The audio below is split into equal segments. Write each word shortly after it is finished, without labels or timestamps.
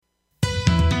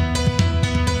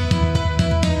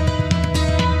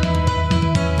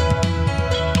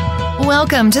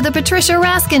Welcome to the Patricia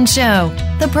Raskin Show,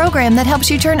 the program that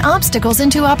helps you turn obstacles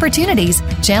into opportunities,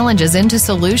 challenges into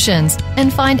solutions,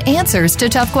 and find answers to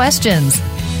tough questions.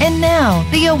 And now,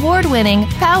 the award-winning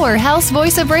powerhouse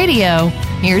voice of radio.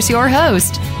 Here's your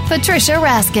host, Patricia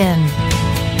Raskin.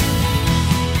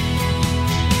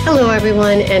 Hello,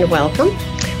 everyone, and welcome.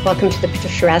 Welcome to the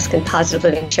Patricia Raskin Positive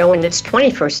Living Show in its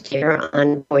 21st year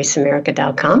on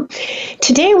VoiceAmerica.com.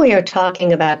 Today, we are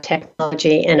talking about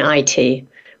technology and IT,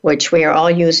 which we are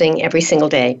all using every single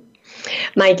day.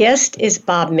 My guest is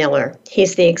Bob Miller.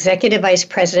 He's the Executive Vice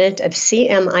President of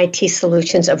CMIT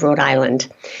Solutions of Rhode Island.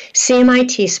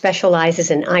 CMIT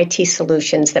specializes in IT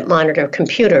solutions that monitor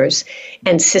computers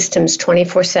and systems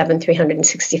 24/7,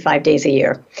 365 days a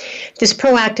year. This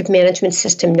proactive management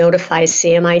system notifies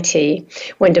CMIT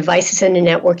when devices in a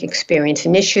network experience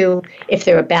an issue. If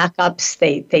there are backups,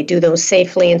 they do those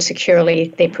safely and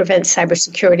securely. They prevent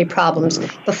cybersecurity problems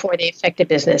before they affect a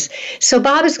business. So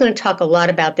Bob is going to talk a lot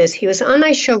about this. He was on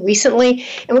my show recently,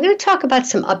 and we're going to talk about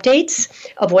some updates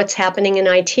of what's happening in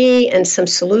IT and some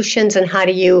solutions and how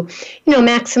do you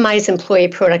maximize employee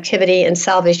productivity and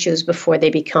solve issues before they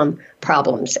become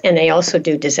problems. And they also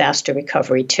do disaster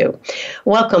recovery too.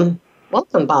 Welcome,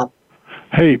 Bob.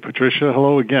 Hey, Patricia.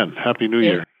 Hello again. Happy New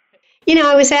Year.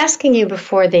 I was asking you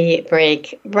before the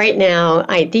break, right now,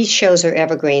 these shows are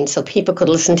evergreen, so people could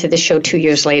listen to the show 2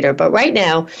 years later. But right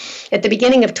now, at the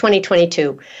beginning of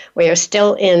 2022, we are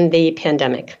still in the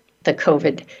pandemic, the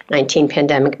COVID-19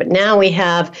 pandemic. But now we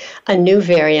have a new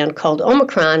variant called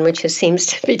Omicron, which seems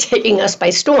to be taking us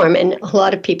by storm, and a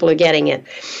lot of people are getting it.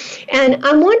 And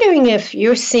I'm wondering if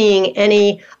you're seeing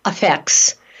any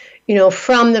effects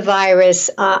from the virus,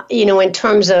 in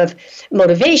terms of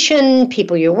motivation,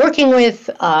 people you're working with,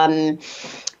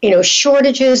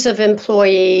 shortages of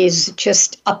employees,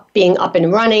 just being up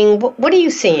and running. What are you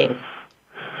seeing?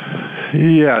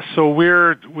 Yeah, so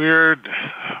we're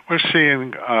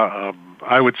seeing.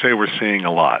 I would say we're seeing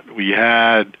a lot. We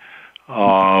had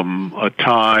a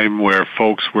time where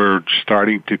folks were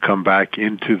starting to come back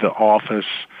into the office.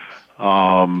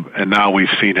 And now we've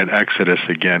seen an exodus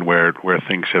again where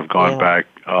things have gone back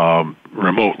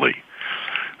remotely.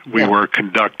 We were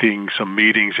conducting some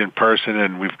meetings in person,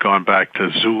 and we've gone back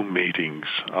to Zoom meetings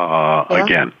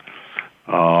again.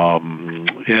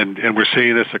 And we're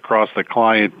seeing this across the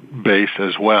client base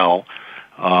as well.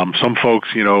 Some folks,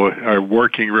 are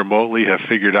working remotely, have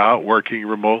figured out working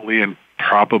remotely, and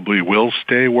probably will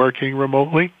stay working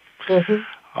remotely. Mm-hmm.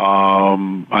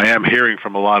 I am hearing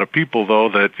from a lot of people, though,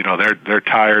 that they're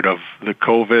tired of the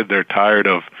COVID. They're tired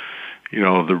of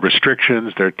the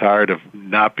restrictions. They're tired of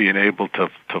not being able to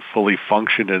fully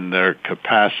function in their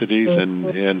capacities,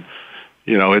 and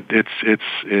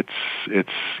it's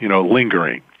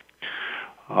lingering.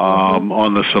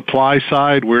 On the supply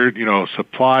side,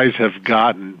 supplies have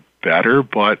gotten better,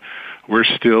 but we're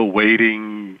still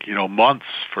waiting months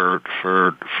for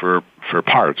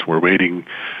parts. We're waiting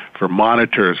for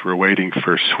monitors, we're waiting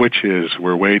for switches,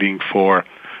 we're waiting for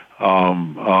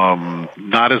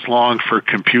not as long for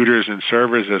computers and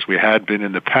servers as we had been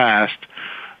in the past,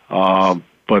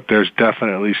 but there's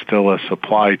definitely still a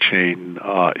supply chain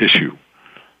issue.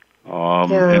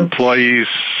 Employees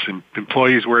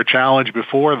were a challenge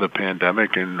before the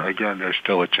pandemic, and again, they're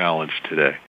still a challenge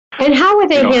today. And how are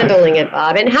they handling it,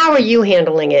 Bob? And how are you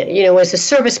handling it? As a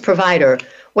service provider,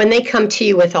 when they come to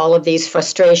you with all of these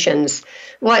frustrations,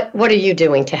 what are you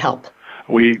doing to help?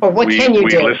 What can you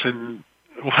do?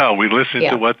 We listen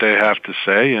to what they have to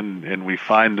say, and we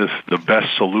find the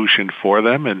best solution for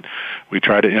them, and we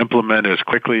try to implement as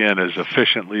quickly and as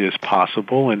efficiently as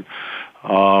possible. And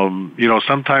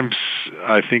sometimes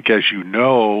I think, as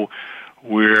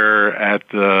we're at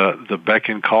the beck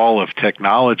and call of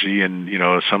technology, and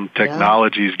some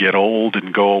technologies get old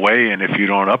and go away, and if you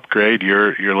don't upgrade,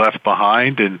 you're left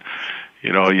behind, and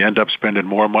you end up spending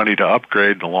more money to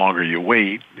upgrade the longer you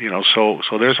wait. So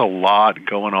there's a lot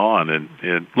going on,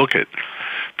 and look,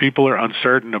 people are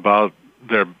uncertain about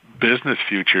their business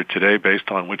future today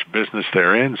based on which business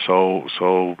they're in. So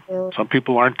some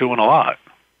people aren't doing a lot.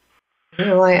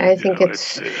 I think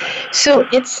so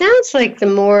it sounds like the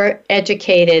more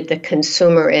educated the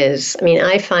consumer is. I mean,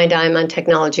 I find I'm on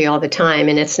technology all the time,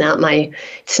 and it's not my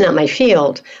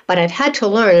field, but I've had to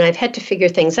learn and I've had to figure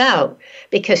things out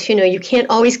because, you can't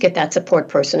always get that support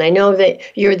person. I know that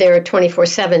you're there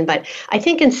 24/7, but I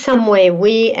think in some way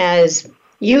we as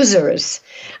users,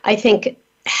 I think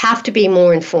have to be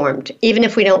more informed, even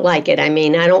if we don't like it. I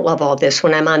mean, I don't love all this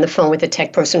when I'm on the phone with a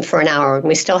tech person for an hour and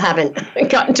we still haven't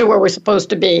gotten to where we're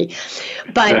supposed to be.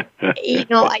 But, you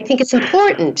know, I think it's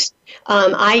important.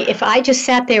 If I just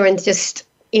sat there and just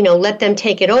let them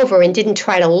take it over and didn't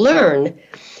try to learn,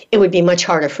 it would be much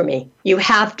harder for me.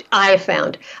 I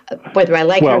found, whether I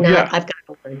like it or not, I've got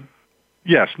to learn.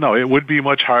 Yes, no, it would be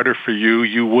much harder for you.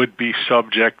 You would be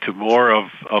subject to more of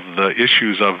the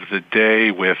issues of the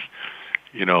day with,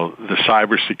 the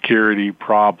cybersecurity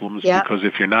problems, because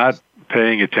if you're not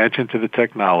paying attention to the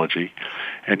technology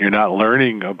and you're not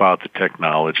learning about the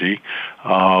technology,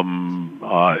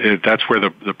 that's where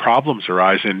the problems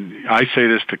arise. And I say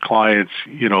this to clients,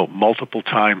 multiple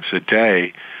times a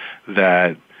day,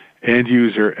 that end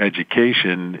user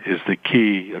education is the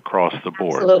key across the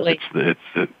board. Absolutely.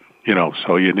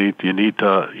 So you need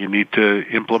to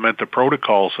implement the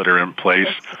protocols that are in place,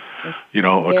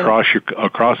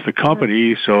 across the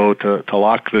company, so to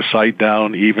lock the site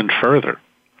down even further.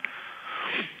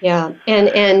 Yeah,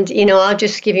 and I'll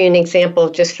just give you an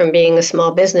example just from being a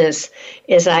small business.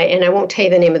 I won't tell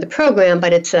you the name of the program,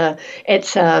 but it's a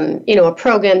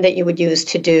program that you would use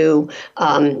to do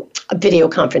video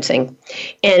conferencing,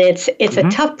 and it's a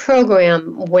tough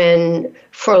program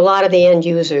for a lot of the end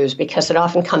users, because it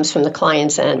often comes from the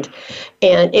client's end,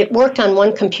 and it worked on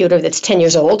one computer that's 10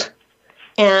 years old.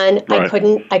 And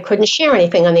right. I couldn't share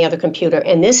anything on the other computer.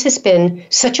 And this has been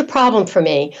such a problem for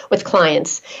me with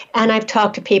clients. And I've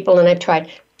talked to people and I've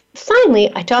tried. Finally,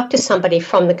 I talked to somebody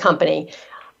from the company.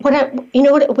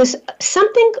 It was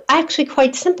something actually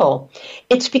quite simple.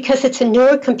 It's because it's a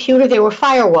newer computer. There were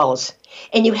firewalls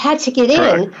and you had to get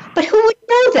in. But who would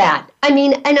know that?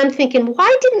 And I'm thinking,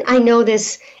 why didn't I know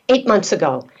this 8 months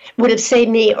ago? Would have saved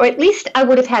me, or at least I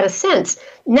would have had a sense.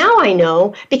 Now I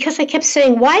know, because I kept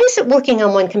saying, why is it working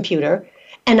on one computer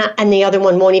and the other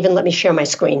one won't even let me share my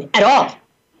screen at all?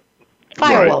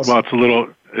 Firewalls. Right.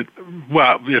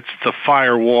 It's the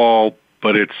firewall,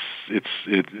 but it's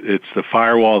the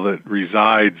firewall that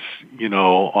resides,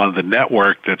 on the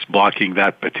network that's blocking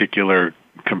that particular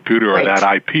computer or that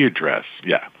IP address.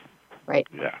 Yeah. Right.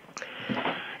 Yeah.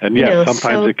 And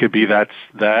sometimes it could be that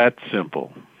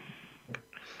simple.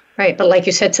 Right, but like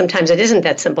you said, sometimes it isn't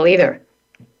that simple either.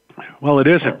 Well, it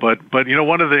isn't, but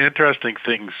one of the interesting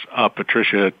things,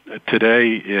 Patricia,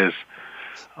 today is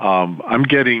I've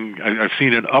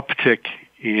seen an uptick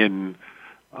in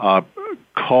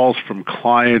calls from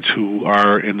clients who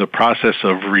are in the process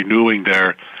of renewing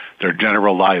their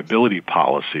general liability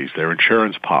policies, their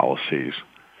insurance policies.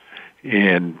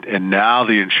 And now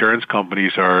the insurance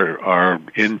companies are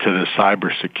into the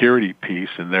cybersecurity piece,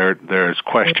 and there's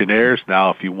questionnaires now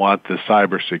if you want the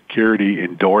cybersecurity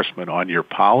endorsement on your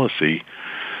policy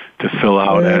to fill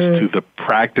out as to the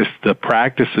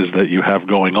practices that you have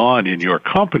going on in your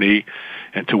company,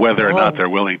 and to whether or not they're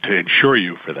willing to insure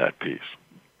you for that piece.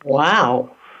 Wow.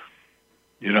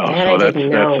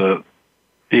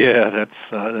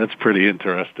 That's pretty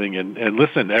interesting. And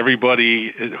listen,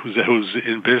 everybody who's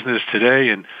in business today,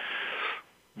 and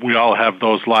we all have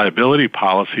those liability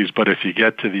policies, but if you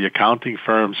get to the accounting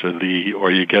firms or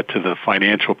you get to the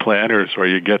financial planners, or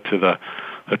you get to the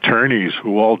attorneys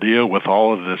who all deal with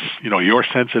all of this, your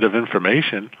sensitive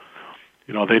information,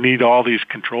 they need all these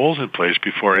controls in place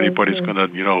before anybody's going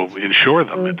to, insure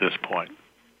them at this point.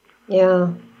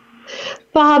 Yeah.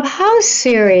 Bob, how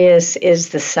serious is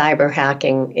the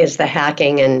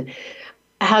hacking, and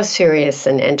how serious,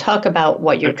 and talk about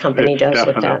what your company does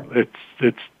with that.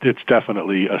 It's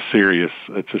definitely a serious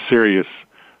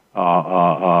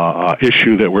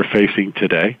issue that we're facing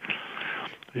today.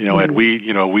 And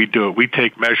we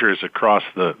take measures across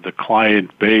the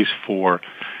client base for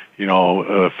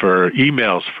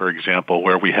emails, for example,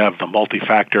 where we have the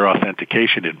multi-factor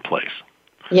authentication in place.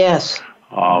 Yes.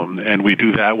 And we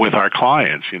do that with our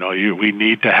clients. We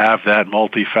need to have that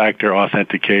multi-factor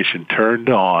authentication turned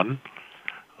on,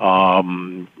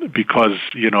 because,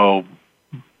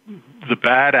 the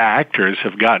bad actors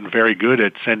have gotten very good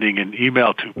at sending an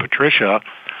email to Patricia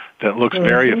that looks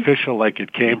very official, like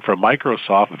it came from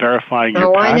Microsoft, verifying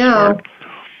your password.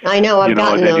 I know. I've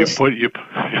gotten those.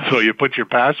 You put your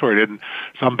password in.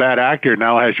 Some bad actor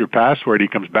now has your password. He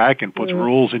comes back and puts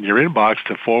rules in your inbox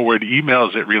to forward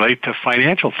emails that relate to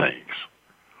financial things.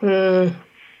 And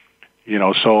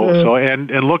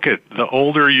look at the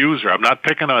older user. I'm not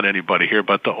picking on anybody here,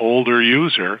 but the older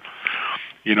user,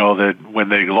 that when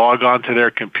they log on to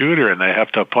their computer and they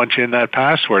have to punch in that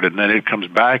password, and then it comes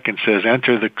back and says,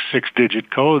 enter the 6-digit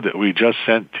code that we just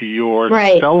sent to your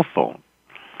cell phone.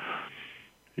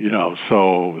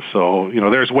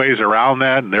 There's ways around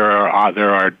that, and there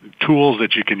are tools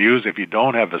that you can use if you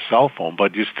don't have a cell phone,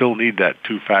 but you still need that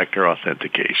two-factor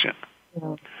authentication.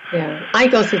 Yeah, I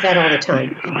go through that all the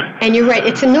time. And you're right,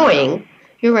 it's annoying.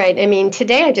 You're right.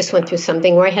 Today I just went through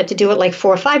something where I had to do it like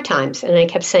 4 or 5 times, and I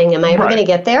kept saying, am I ever going to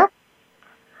get there?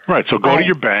 Right. So go to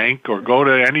your bank or go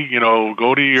to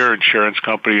go to your insurance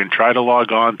company and try to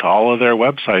log on to all of their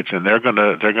websites, and they're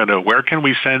gonna. Where can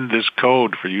we send this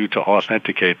code for you to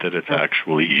authenticate that it's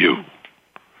actually you?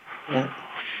 Yeah.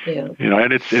 Yeah.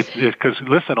 And it's because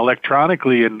listen,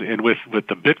 electronically and with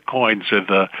the bitcoins or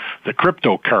the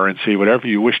cryptocurrency, whatever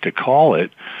you wish to call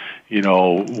it,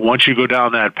 once you go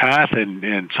down that path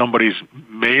and somebody's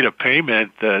made a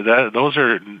payment, those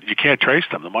are, you can't trace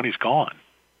them. The money's gone.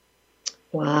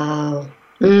 Wow.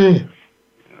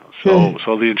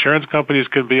 So the insurance companies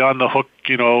can be on the hook.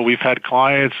 We've had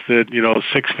clients that,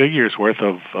 6 figures worth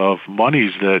of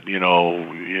monies that,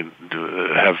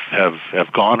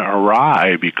 have gone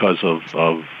awry because of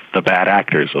the bad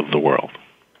actors of the world.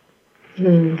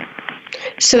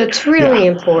 So it's really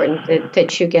important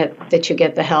that you get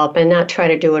the help and not try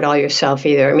to do it all yourself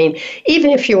either. I mean,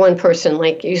 even if you're one person,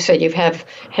 like you said, you have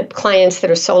clients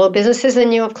that are solo businesses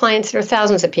and you have clients that are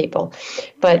thousands of people.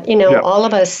 But, all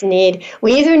of us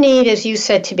we either need, as you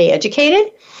said, to be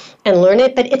educated and learn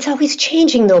it, but it's always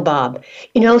changing though, Bob.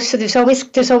 So there's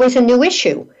always a new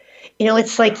issue.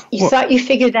 It's like you thought you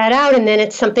figured that out and then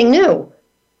it's something new.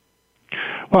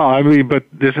 Well, I mean, but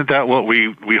isn't that what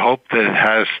we hope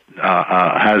that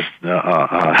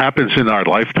happens in our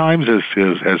lifetimes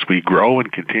as we grow and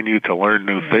continue to learn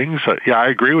new things? Yeah, I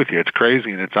agree with you. It's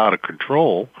crazy and it's out of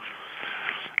control.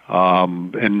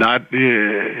 And not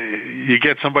you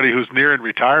get somebody who's nearing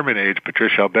retirement age,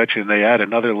 Patricia. I'll bet you, and they add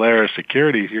another layer of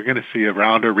security, you're going to see a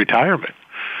rounder retirement.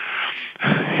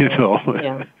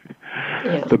 Yeah.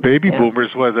 The baby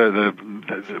boomers, what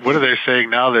are they saying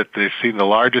now that they've seen the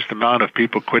largest amount of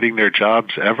people quitting their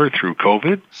jobs ever through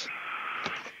COVID?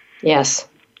 Yes.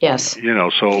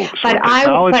 So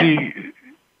technology.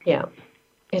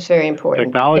 It's very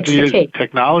important.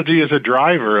 Technology is a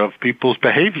driver of people's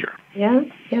behavior. Yeah.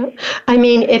 I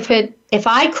mean, if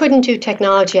I couldn't do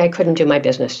technology, I couldn't do my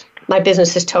business. My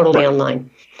business is totally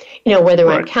online. Whether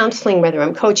I'm counseling, whether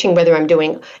I'm coaching, whether I'm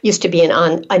used to be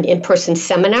an in-person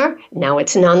seminar, now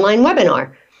it's an online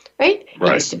webinar, right?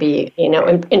 It used to be,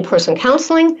 in-person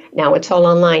counseling, now it's all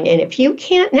online. And if you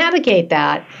can't navigate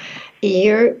that,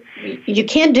 you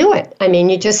can't do it. I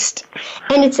mean, I'll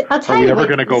tell you. Are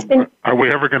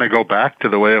we ever going to go back to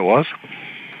the way it was?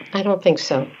 I don't think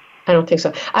so.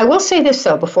 I will say this,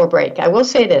 though, before break. I will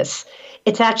say this.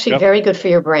 It's actually very good for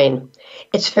your brain.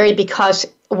 Because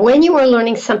when you are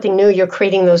learning something new, you're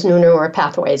creating those new neural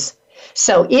pathways.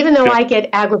 So even though I get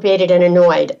aggravated and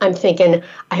annoyed, I'm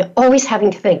always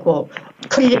having to think, well,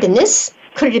 could it have been this?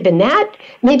 Could it have been that?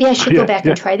 Maybe I should go back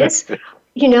and try this.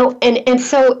 And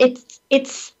so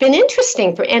it's been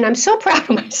interesting and I'm so proud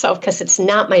of myself because it's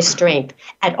not my strength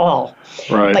at all.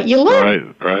 Right. But you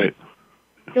learn. Right.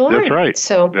 You learn. That's right.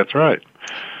 So that's right.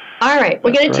 All right,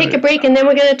 we're going to take a break, and then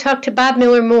we're going to talk to Bob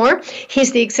Miller more.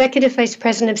 He's the Executive Vice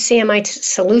President of CMIT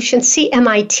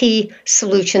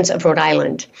Solutions of Rhode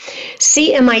Island.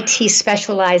 CMIT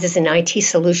specializes in IT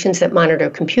solutions that monitor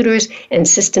computers and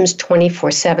systems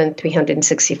 24/7,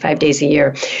 365 days a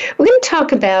year. We're going to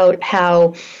talk about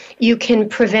how you can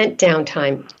prevent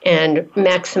downtime and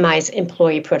maximize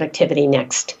employee productivity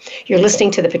next. You're listening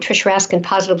to the Patricia Raskin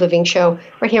Positive Living Show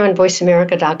right here on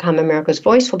VoiceAmerica.com, America's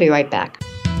Voice. We'll be right back.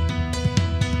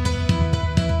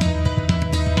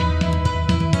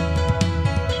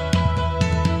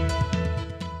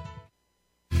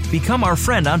 Become our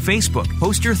friend on Facebook.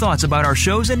 Post your thoughts about our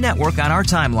shows and network on our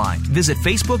timeline. Visit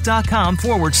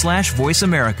Facebook.com/Voice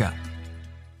America.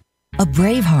 A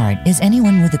brave heart is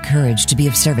anyone with the courage to be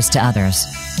of service to others.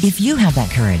 If you have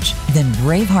that courage, then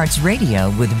Brave Hearts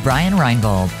Radio with Brian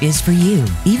Reinbold is for you.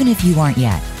 Even if you aren't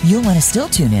yet, you'll want to still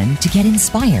tune in to get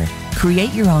inspired,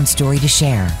 create your own story to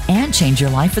share, and change your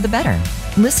life for the better.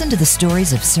 Listen to the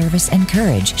stories of service and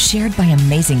courage shared by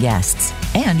amazing guests,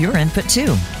 and your input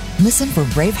too. Listen for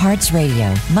Brave Hearts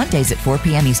Radio, Mondays at 4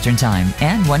 p.m. Eastern Time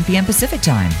and 1 p.m. Pacific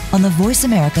Time on the Voice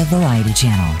America Variety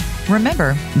Channel.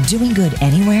 Remember, doing good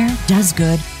anywhere does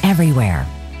good everywhere.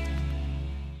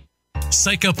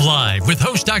 Psych Up Live with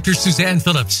host Dr. Suzanne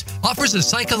Phillips offers a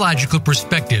psychological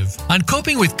perspective on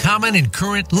coping with common and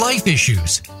current life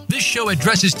issues. This show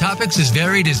addresses topics as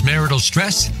varied as marital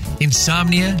stress,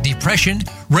 insomnia, depression,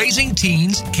 raising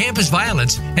teens, campus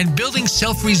violence, and building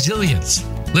self-resilience.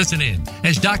 Listen in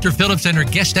as Dr. Phillips and her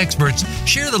guest experts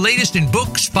share the latest in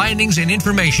books, findings, and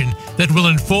information that will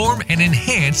inform and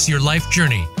enhance your life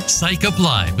journey. Psych Up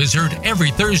Live is heard every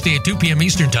Thursday at 2 p.m.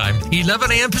 Eastern Time,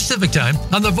 11 a.m. Pacific Time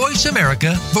on the Voice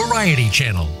America Variety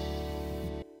Channel.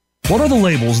 What are the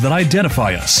labels that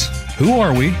identify us? Who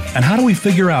are we, and how do we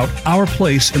figure out our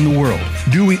place in the world?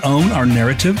 Do we own our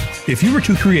narrative? If you were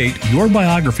to create your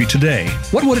biography today,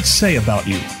 what would it say about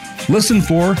you? Listen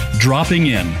for Dropping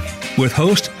In with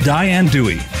host Diane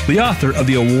Dewey, the author of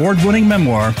the award-winning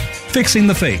memoir, Fixing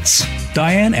the Fates.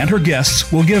 Diane and her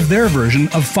guests will give their version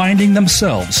of finding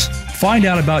themselves. Find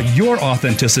out about your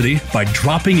authenticity by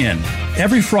dropping in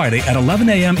every Friday at 11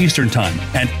 a.m. Eastern Time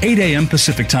and 8 a.m.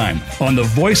 Pacific Time on the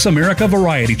Voice America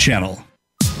Variety Channel.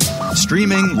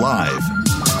 Streaming live,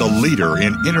 the leader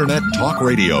in Internet talk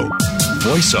radio,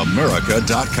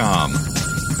 voiceamerica.com.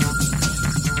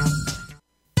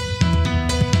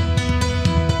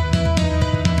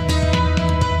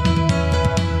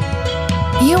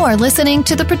 You are listening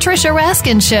to The Patricia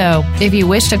Raskin Show. If you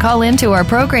wish to call into our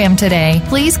program today,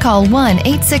 please call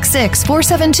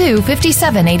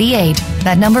 1-866-472-5788.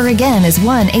 That number again is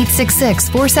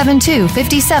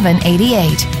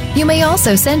 1-866-472-5788. You may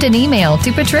also send an email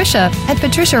to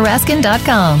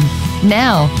patricia@patriciaraskin.com.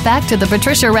 Now, back to The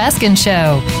Patricia Raskin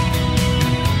Show.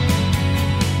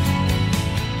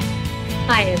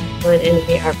 Hi, everyone, and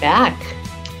we are back.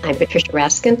 I'm Patricia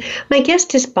Raskin. My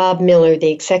guest is Bob Miller,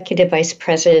 the Executive Vice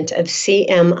President of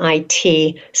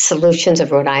CMIT Solutions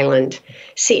of Rhode Island.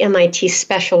 CMIT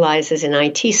specializes in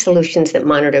IT solutions that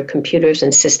monitor computers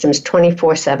and systems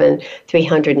 24/7,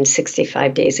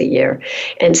 365 days a year.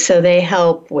 And so they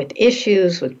help with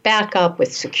issues, with backup,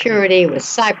 with security, with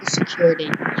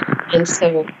cybersecurity. And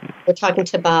so we're talking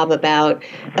to Bob about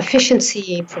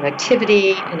efficiency,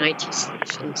 productivity, and IT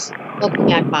solutions. Welcome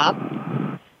back, Bob.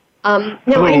 Now,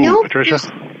 hello, I know Patricia.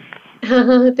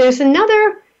 There's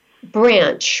another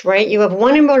branch, right? You have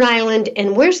one in Rhode Island,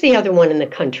 and where's the other one in the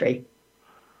country?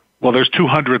 Well, there's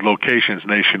 200 locations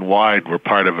nationwide. We're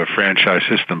part of a franchise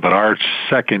system, but our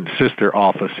second sister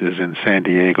office is in San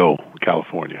Diego,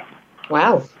 California.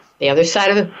 Wow, the other side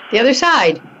of the other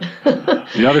side.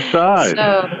 The other side.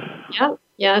 So,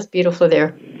 yeah, it's beautiful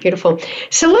there. Beautiful.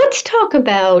 So let's talk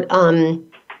about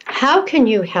how can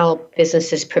you help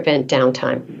businesses prevent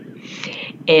downtime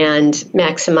and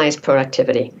maximize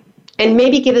productivity? And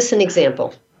maybe give us an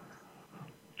example.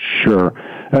 Sure.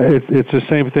 It's the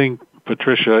same thing,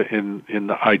 Patricia, in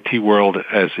the IT world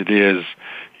as it is,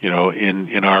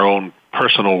 in our own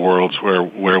personal worlds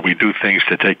where we do things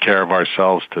to take care of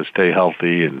ourselves, to stay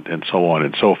healthy, and so on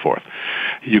and so forth.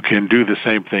 You can do the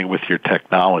same thing with your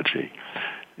technology.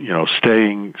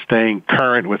 Staying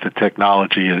current with the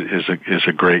technology is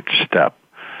a great step.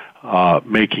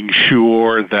 Making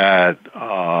sure that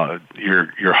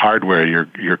your hardware,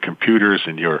 your computers,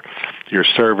 and your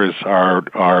servers are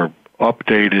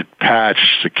updated,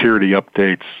 patched, security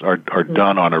updates are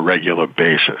done on a regular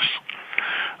basis.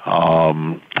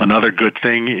 Another good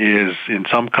thing is in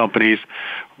some companies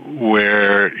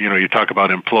where you talk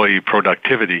about employee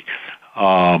productivity.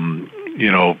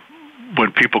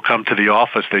 When people come to the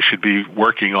office, they should be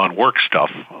working on work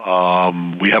stuff.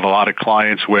 We have a lot of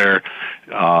clients where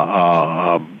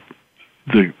the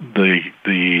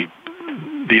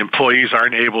employees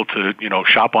aren't able to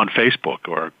shop on Facebook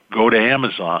or go to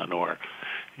Amazon or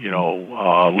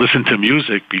listen to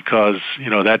music because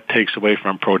that takes away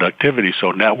from productivity.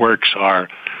 So networks are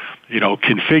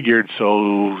configured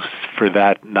so for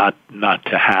that not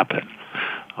to happen.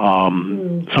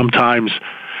 Sometimes.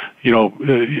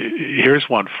 Here's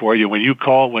one for you. When you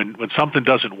call, when something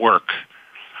doesn't work,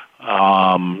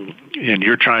 and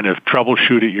you're trying to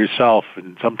troubleshoot it yourself,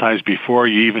 and sometimes before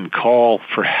you even call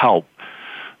for help,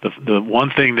 the one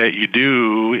thing that you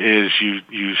do is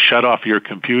you shut off your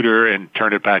computer and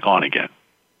turn it back on again.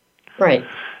 Right.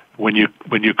 When you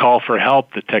call for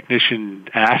help, the technician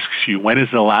asks you, when is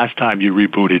the last time you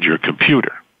rebooted your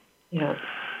computer? Yeah.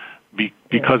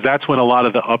 Because that's when a lot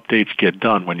of the updates get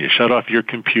done. When you shut off your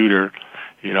computer,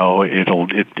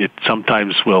 it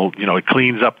sometimes will, it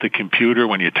cleans up the computer.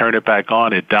 When you turn it back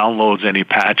on, it downloads any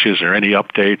patches or any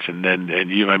updates, and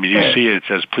you see it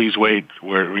says, please wait,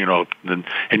 and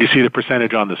you see the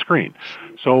percentage on the screen.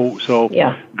 So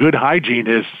good hygiene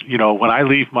is, when I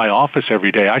leave my office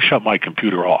every day, I shut my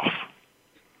computer off.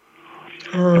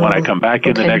 And when I come back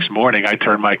in the next morning, I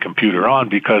turn my computer on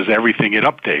because everything it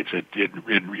updates. It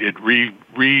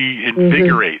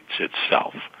reinvigorates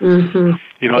itself.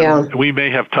 Mm-hmm. We may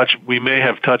have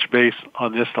touched base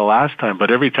on this the last time, but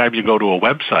every time you go to a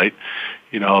website,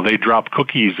 they drop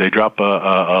cookies. They drop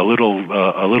a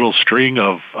little string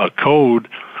of code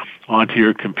onto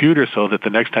your computer so that the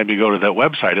next time you go to that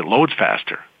website, it loads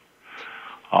faster.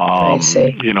 I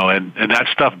see. And that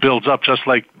stuff builds up just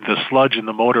like the sludge in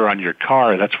the motor on your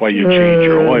car. That's why you change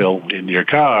your oil in your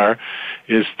car,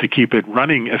 is to keep it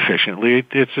running efficiently.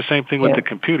 It's the same thing with the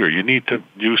computer. You need to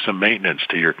do some maintenance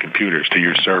to your computers, to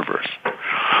your servers.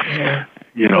 Yeah.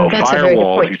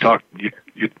 Firewalls.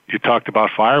 you talked about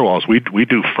firewalls. We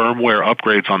do firmware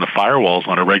upgrades on the firewalls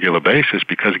on a regular basis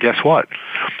because guess what?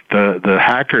 The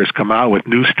hackers come out with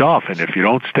new stuff, and if you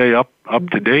don't stay up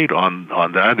to date on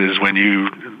that, is when you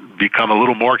become a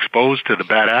little more exposed to the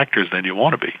bad actors than you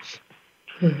want to be.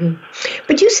 Mm-hmm.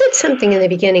 But you said something in the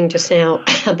beginning just now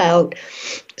about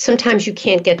sometimes you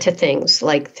can't get to things,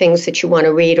 like things that you want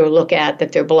to read or look at,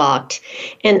 that they're blocked.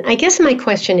 And I guess my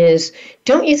question is,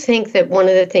 don't you think that one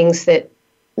of the things that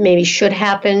maybe should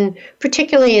happen,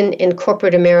 particularly in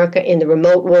corporate America, in the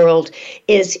remote world,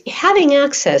 is having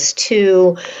access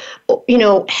to,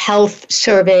 health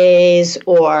surveys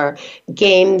or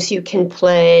games you can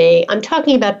play? I'm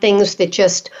talking about things that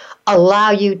just allow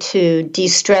you to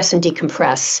de-stress and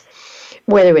decompress,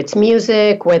 whether it's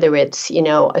music, whether it's,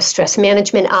 a stress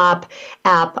management app.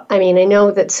 I mean, I know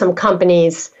that some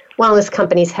wellness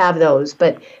companies have those,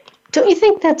 but don't you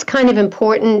think that's kind of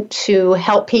important to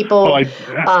help people?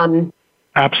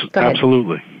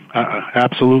 Absolutely.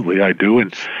 Absolutely, I do.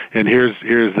 And here's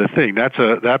the thing.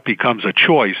 That becomes a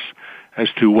choice as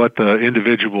to what the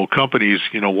individual companies,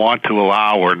 want to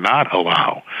allow or not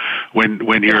allow.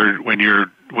 When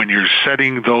you're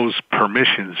setting those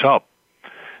permissions up,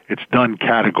 it's done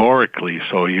categorically.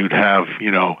 So you'd have,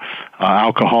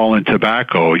 alcohol and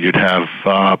tobacco. You'd have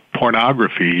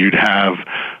pornography. You'd have,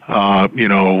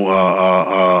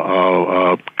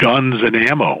 guns and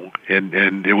ammo,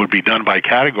 and it would be done by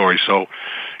category. So,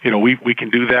 we can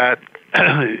do that.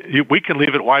 We can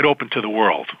leave it wide open to the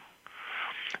world.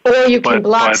 Or you can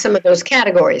block some of those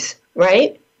categories,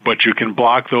 right? But you can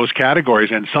block those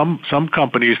categories, and some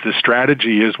companies, the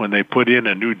strategy is when they put in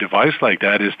a new device like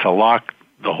that is to lock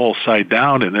the whole site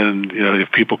down, and then if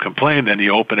people complain, then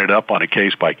you open it up on a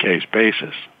case-by-case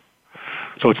basis.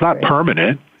 So it's not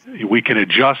permanent. We can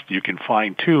adjust. You can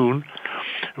fine-tune.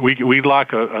 We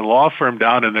lock a law firm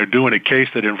down, and they're doing a case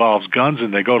that involves guns,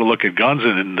 and they go to look at guns,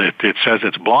 and it says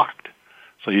it's blocked.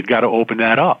 So you've got to open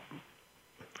that up.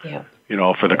 Yeah.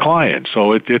 For the client.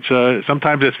 So it's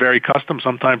sometimes it's very custom,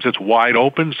 sometimes it's wide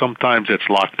open, sometimes it's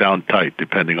locked down tight,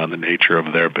 depending on the nature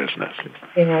of their business.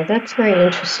 Yeah, that's very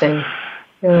interesting.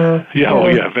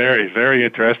 Very, very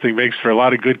interesting. Makes for a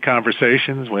lot of good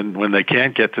conversations when they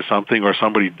can't get to something or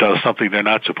somebody does something they're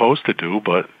not supposed to do.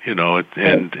 But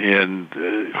and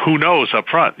who knows up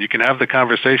front? You can have the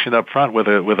conversation up front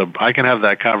I can have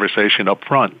that conversation up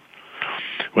front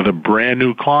with a brand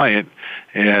new client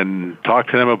and talk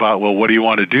to them about, well, what do you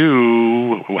want to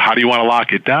do? How do you want to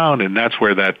lock it down? And that's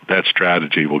where that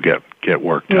strategy will get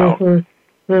worked out.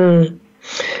 Mm-hmm.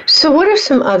 So what are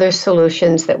some other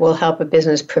solutions that will help a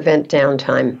business prevent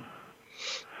downtime?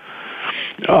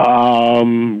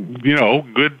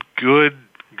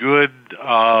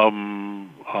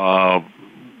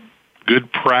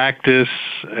 Good practice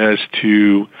as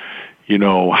to,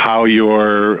 how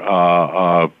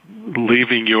you're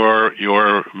leaving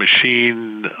your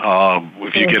machine.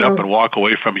 If you get up and walk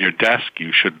away from your desk,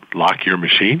 you should lock your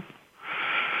machine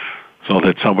so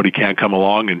that somebody can't come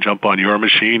along and jump on your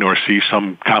machine or see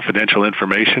some confidential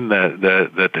information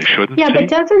that they shouldn't see. Yeah, but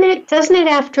doesn't it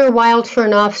after a while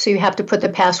turn off, so you have to put the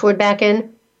password back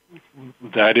in?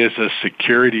 That is a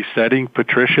security setting,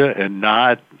 Patricia, and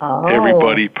not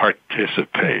everybody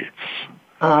participates.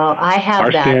 Oh, I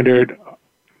have that.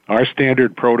 Our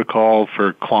standard protocol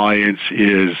for clients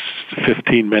is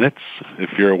 15 minutes.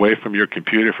 If you're away from your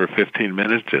computer for 15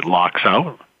 minutes, it locks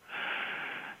out.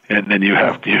 And then you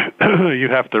have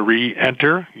to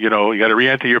re-enter. You got to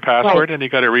re-enter your password, and you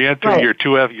got to re-enter your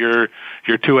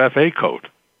 2FA code.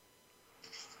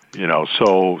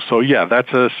 So yeah,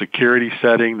 that's a security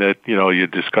setting that you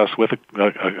discuss with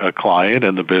a client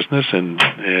and the business, and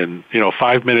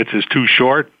 5 minutes is too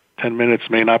short. 10 minutes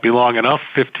may not be long enough.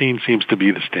 15 seems to be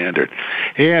the standard.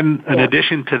 And in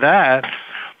addition to that,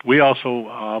 we also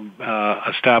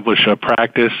establish a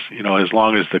practice, as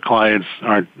long as the clients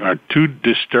aren't too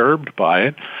disturbed by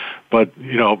it, but,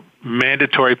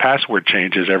 mandatory password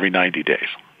changes every 90 days.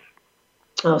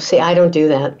 Oh, see, I don't do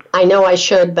that. I know I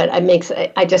should, but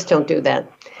I just don't do that.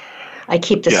 I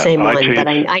keep the same one, but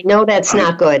I know that's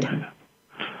not good.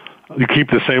 You keep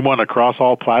the same one across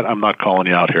all I'm not calling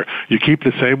you out here. You keep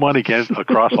the same one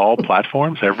across all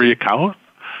platforms, every account?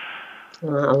 A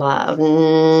lot.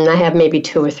 I have maybe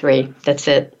 2 or 3. That's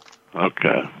it.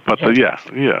 Okay, but So it's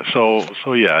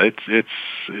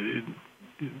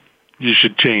you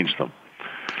should change them.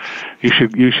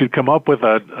 You should come up with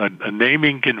a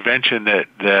naming convention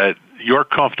that you're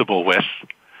comfortable with.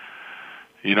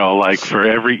 Like for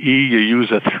every E you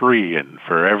use a 3, and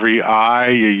for every I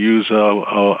you use a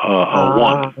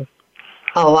 1.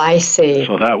 Oh, I see.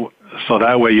 So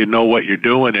that way you know what you're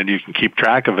doing, and you can keep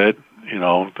track of it.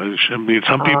 Some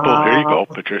people, there you go,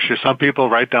 Patricia, some people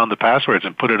write down the passwords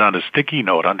and put it on a sticky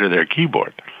note under their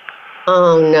keyboard.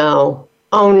 Oh, no.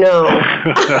 Oh, no.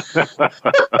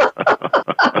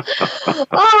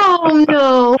 Oh,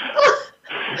 no.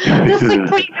 That's like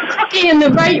putting a cookie in the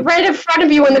right in front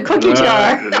of you in the cookie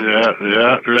jar.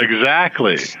 Yeah,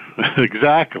 exactly.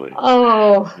 Exactly.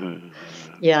 Oh,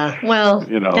 yeah. Well,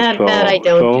 that I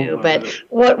don't do. But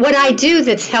what I do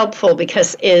that's helpful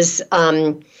is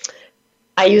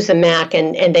I use a Mac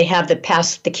and they have the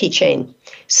keychain,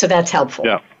 so that's helpful.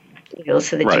 Yeah.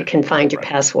 So that you can find your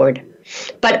password.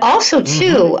 But also,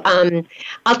 too,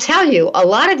 I'll tell you, a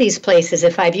lot of these places,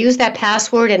 if I've used that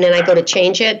password and then I go to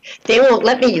change it, they won't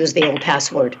let me use the old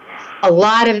password. A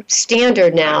lot of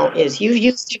standard now is you've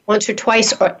used it once or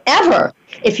twice or ever.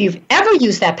 If you've ever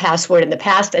used that password in the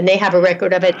past and they have a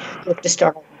record of it, you have to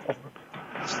start over.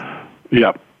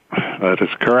 Yep, that is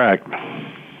correct.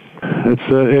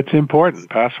 It's important.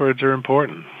 Passwords are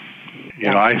important.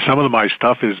 Some of my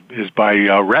stuff is by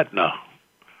Retina.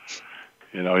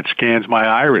 It scans my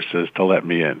irises to let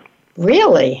me in.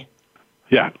 Really?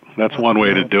 Yeah, that's one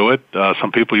way to do it.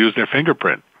 Some people use their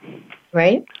fingerprint.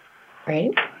 Right.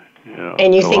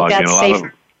 And you think that's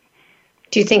safer?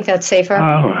 Do you think that's safer?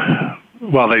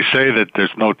 Well, they say that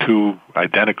there's no two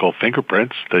identical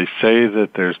fingerprints. They say that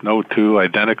there's no two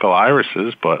identical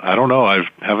irises, but I don't know. I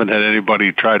haven't had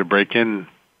anybody try to break in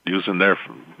using their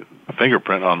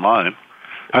fingerprint on mine.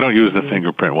 I don't use the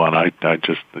fingerprint one. I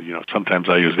just sometimes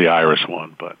I use the iris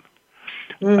one, but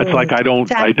it's like I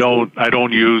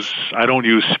don't use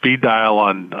speed dial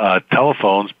on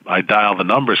telephones. I dial the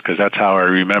numbers because that's how I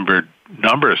remembered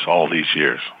numbers all these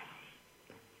years.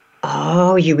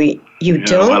 Oh, you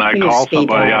don't. When I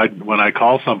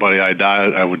call somebody,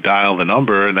 I would dial the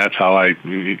number, and that's how I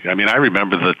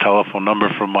remember the telephone number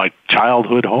from my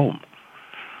childhood home.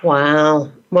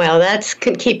 Wow. Well, that's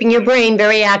keeping your brain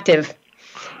very active.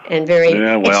 And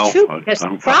it's true, because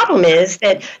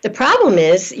the problem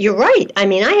is, you're right. I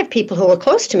mean, I have people who are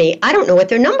close to me. I don't know what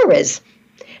their number is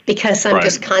because I'm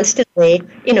just constantly,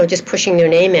 just pushing their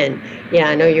name in. Yeah,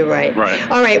 I know you're right.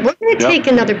 All right, we're going to take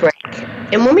another break.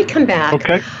 And when we come back,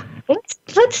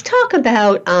 let's talk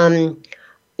about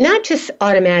not just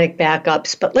automatic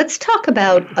backups, but let's talk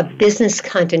about a business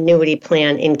continuity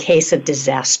plan in case of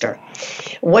disaster.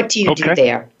 What do you do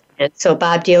there? And so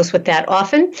Bob deals with that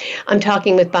often. I'm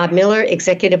talking with Bob Miller,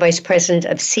 Executive Vice President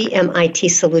of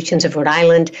CMIT Solutions of Rhode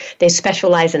Island. They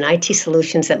specialize in IT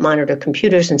solutions that monitor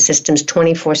computers and systems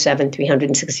 24/7,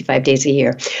 365 days a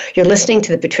year. You're listening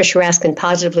to the Patricia Raskin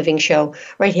Positive Living Show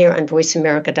right here on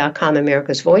VoiceAmerica.com,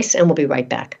 America's Voice, and we'll be right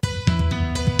back.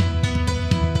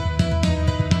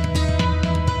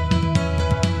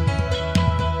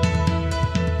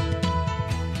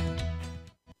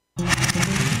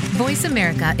 Voice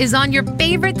America is on your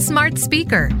favorite smart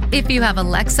speaker. If you have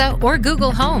Alexa or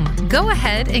Google Home, go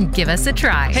ahead and give us a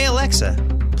try. Hey Alexa,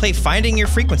 play Finding Your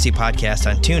Frequency podcast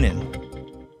on TuneIn.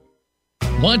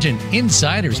 Want an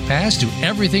insider's pass to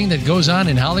everything that goes on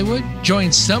in Hollywood?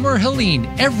 Join Summer Helene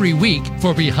every week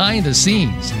for Behind the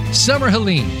Scenes. Summer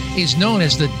Helene is known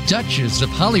as the Duchess of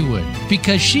Hollywood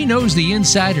because she knows the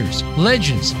insiders,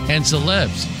 legends, and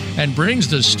celebs, and brings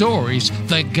the stories,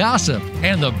 the gossip,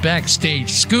 and the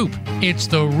backstage scoop. It's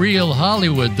the real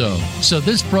Hollywood, though, so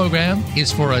this program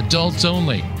is for adults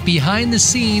only. Behind the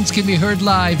Scenes can be heard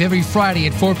live every Friday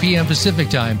at 4 p.m. Pacific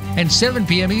Time and 7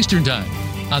 p.m. Eastern Time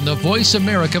on the Voice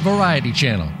America Variety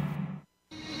Channel.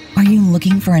 Are you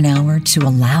looking for an hour to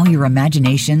allow your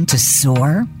imagination to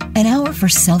soar? An hour for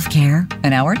self-care?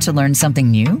 An hour to learn something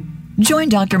new? Join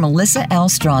Dr. Melissa L.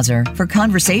 Strasser for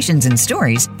conversations and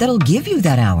stories that'll give you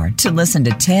that hour to listen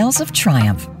to tales of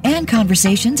triumph and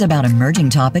conversations about emerging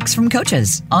topics from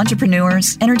coaches,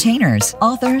 entrepreneurs, entertainers,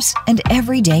 authors, and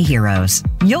everyday heroes.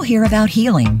 You'll hear about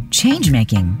healing,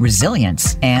 change-making,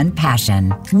 resilience, and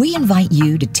passion. We invite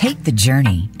you to take the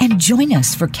journey and join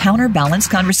us for Counterbalance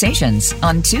Conversations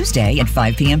on Tuesday at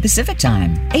 5 p.m. Pacific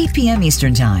Time, 8 p.m.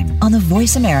 Eastern Time on the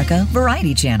Voice America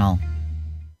Variety Channel.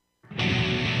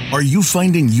 Are you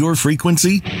finding your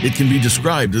frequency? It can be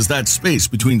described as that space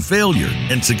between failure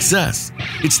and success.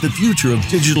 It's the future of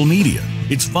digital media.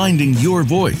 It's finding your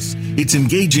voice. It's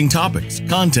engaging topics,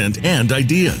 content, and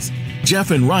ideas.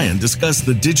 Jeff and Ryan discuss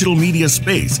the digital media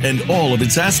space and all of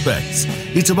its aspects.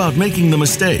 It's about making the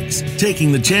mistakes,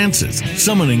 taking the chances,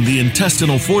 summoning the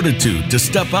intestinal fortitude to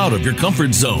step out of your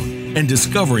comfort zone, and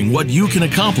discovering what you can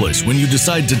accomplish when you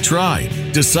decide to try,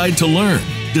 decide to learn,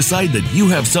 decide that you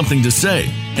have something to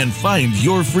say, and find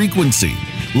your frequency.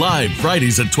 Live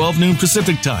Fridays at 12 noon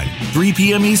Pacific Time, 3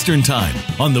 p.m. Eastern Time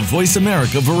on the Voice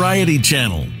America Variety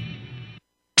Channel.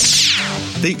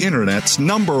 the Internet's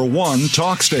 #1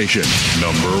 talk station.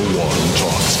 #1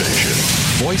 talk station.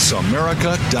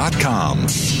 VoiceAmerica.com.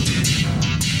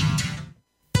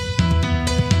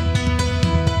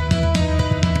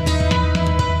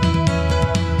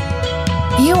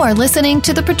 You are listening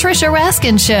to The Patricia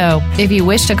Raskin Show. If you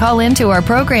wish to call into our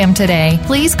program today,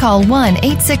 please call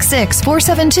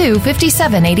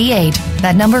 1-866-472-5788.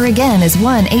 That number again is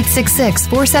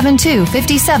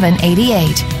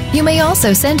 1-866-472-5788. You may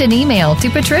also send an email to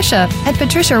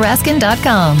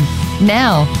patricia@patriciaraskin.com.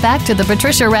 Now, back to The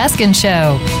Patricia Raskin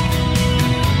Show.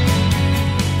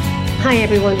 Hi,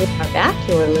 everyone. We are back.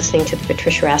 You are listening to the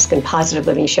Patricia Raskin Positive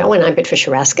Living Show, and I'm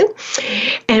Patricia Raskin.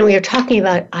 And we are talking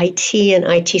about IT and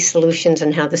IT solutions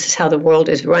and how this is how the world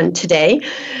is run today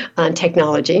on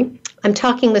technology. I'm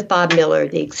talking with Bob Miller,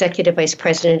 the Executive Vice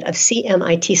President of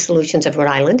CMIT Solutions of Rhode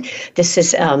Island. This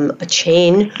is a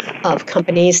chain of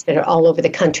companies that are all over the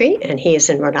country, and he is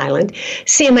in Rhode Island.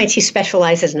 CMIT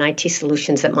specializes in IT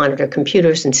solutions that monitor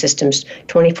computers and systems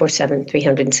 24/7,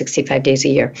 365 days a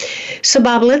year. So,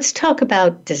 Bob, let's talk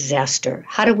about disaster.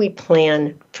 How do we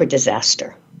plan for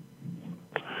disaster?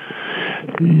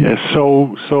 Yes,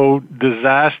 so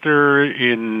disaster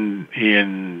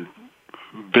in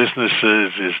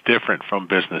businesses is different from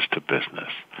business to business.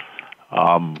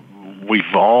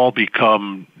 We've all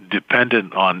become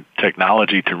dependent on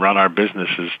technology to run our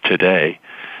businesses today,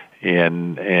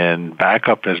 and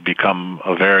backup has become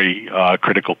a very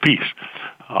critical piece.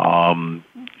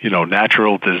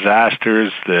 Natural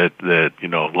disasters that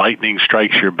lightning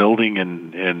strikes your building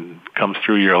and comes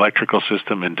through your electrical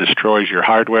system and destroys your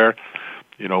hardware.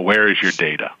 Where is your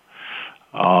data?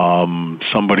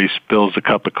 Somebody spills a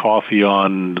cup of coffee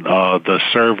on the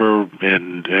server,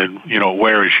 and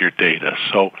where is your data?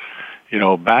 So,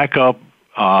 backup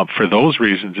for those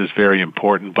reasons is very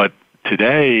important. But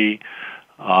today,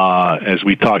 as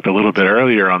we talked a little bit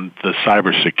earlier on the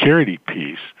cybersecurity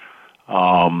piece,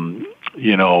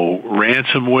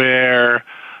 ransomware,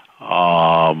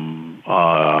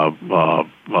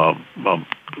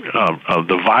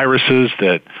 the viruses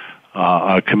that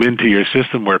come into your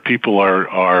system, where people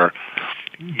are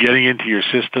getting into your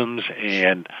systems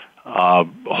and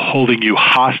holding you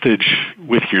hostage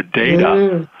with your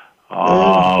data.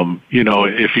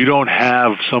 If you don't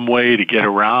have some way to get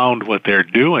around what they're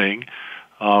doing,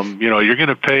 you're going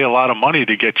to pay a lot of money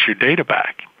to get your data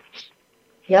back.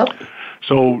 Yep.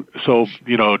 So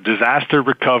disaster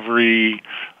recovery,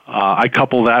 I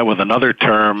couple that with another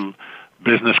term,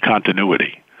 business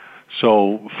continuity.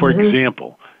 So, for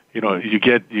example, you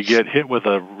get hit with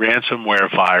a ransomware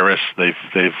virus.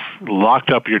 They've locked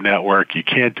up your network. You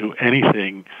can't do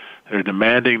anything. They're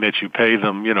demanding that you pay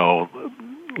them,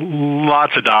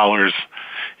 lots of dollars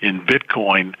in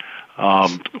Bitcoin.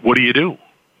 What do?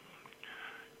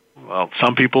 Well,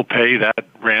 some people pay that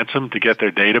ransom to get their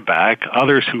data back.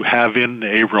 Others who have in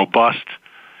a robust,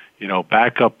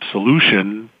 backup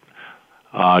solution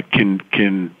can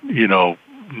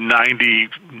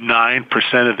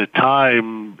 99% of the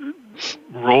time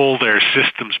roll their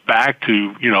systems back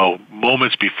to,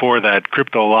 moments before that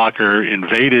crypto locker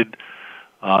invaded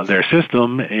their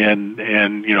system and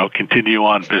continue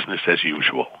on business as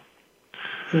usual.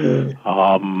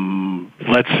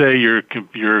 Let's say your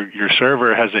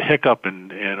server has a hiccup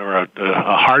or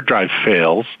a hard drive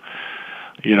fails.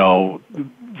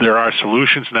 There are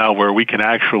solutions now where we can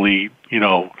actually,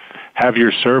 have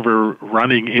your server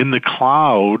running in the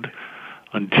cloud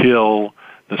until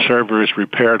the server is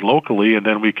repaired locally, and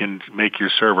then we can make your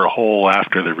server whole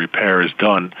after the repair is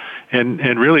done,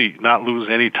 and really not lose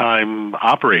any time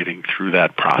operating through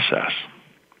that process.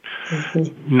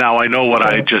 Now, I know what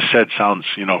I just said sounds,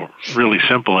 really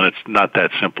simple, and it's not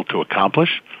that simple to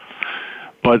accomplish.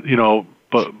 But,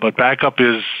 but backup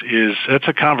is that's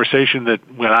a conversation that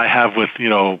when I have with,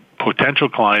 potential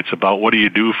clients about what do you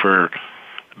do for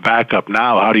backup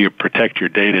now, how do you protect your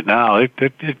data now,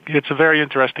 it's a very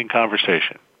interesting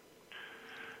conversation.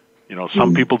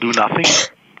 Some people do nothing.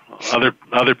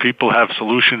 Other people have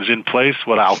solutions in place,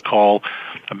 what I'll call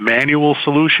manual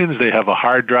solutions. They have a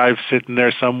hard drive sitting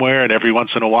there somewhere, and every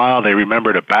once in a while they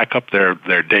remember to back up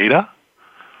their data.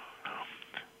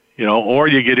 Or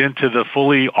you get into the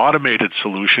fully automated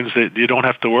solutions that you don't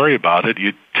have to worry about it.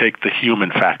 You take the human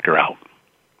factor out.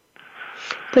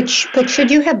 But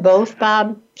should you have both,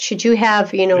 Bob? Should you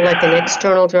have, like an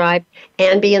external drive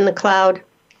and be in the cloud?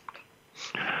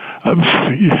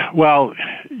 Well,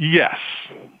 yes.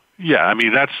 Yeah,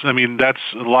 that's a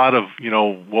lot of,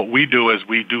 what we do is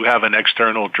we do have an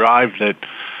external drive that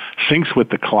syncs with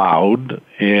the cloud,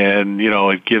 and,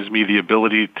 it gives me the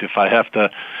ability to, if I have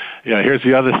to here's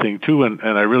the other thing too, and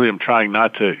I really am trying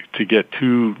not to get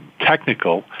too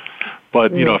technical,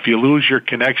 but if you lose your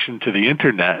connection to the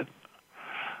internet,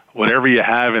 whatever you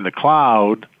have in the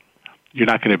cloud, you're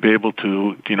not going to be able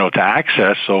to to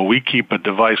access. So we keep a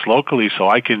device locally, so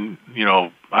I can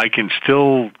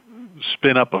still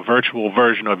spin up a virtual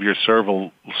version of your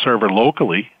server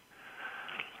locally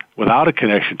without a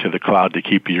connection to the cloud to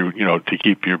keep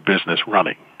your business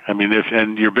running. I mean,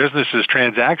 and your business is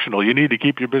transactional, you need to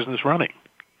keep your business running.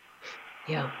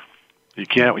 Yeah. You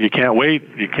can't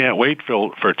wait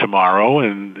for tomorrow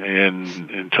and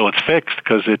until it's fixed,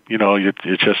 because you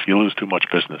lose too much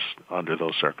business under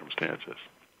those circumstances.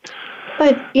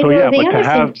 But the other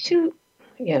thing too.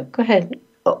 Yeah, go ahead.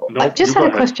 I just had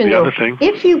a question though.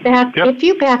 If you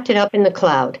backed it up in the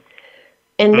cloud,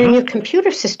 and then your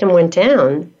computer system went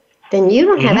down, then you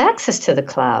don't have access to the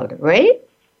cloud, right?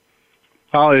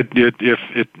 Well, it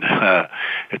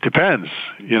depends.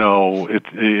 You'd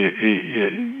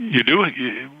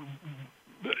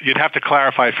have to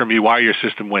clarify for me why your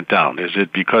system went down. Is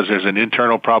it because there's an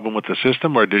internal problem with the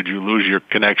system, or did you lose your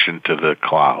connection to the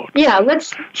cloud? Yeah,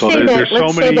 let's say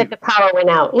that the power went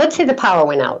out. Let's say the power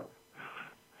went out.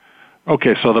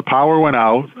 Okay, so the power went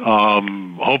out.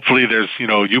 Hopefully there's,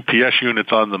 UPS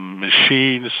units on the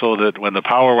machine so that when the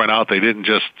power went out, they didn't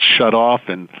just shut off,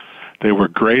 and they were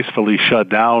gracefully shut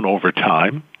down over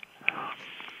time.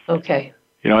 Okay.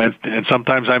 And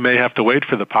sometimes I may have to wait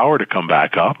for the power to come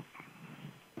back up.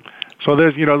 So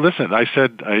there's, listen, I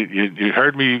said, you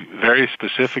heard me very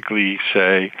specifically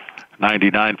say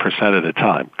 99% of the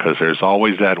time, because there's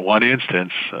always that one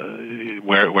instance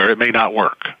where it may not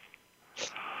work.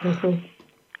 Mm-hmm.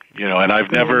 And I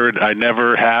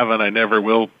never have, and I never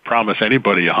will promise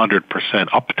anybody 100%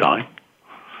 uptime,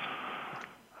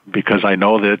 because I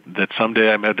know that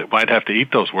someday I might have to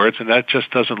eat those words, and that just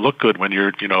doesn't look good when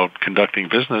you're, conducting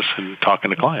business and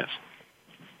talking to clients.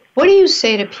 What do you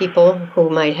say to people who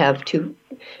might have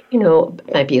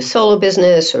might be a solo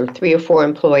business or 3 or 4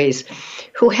 employees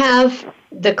who have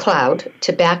the cloud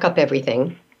to back up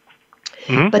everything,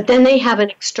 but then they have an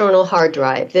external hard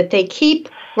drive that they keep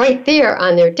right there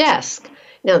on their desk?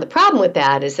 Now, the problem with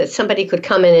that is that somebody could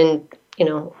come in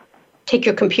and, take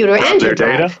your computer and your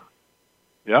data. drive.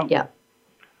 Yeah.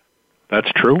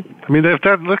 That's true. I mean, if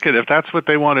that's what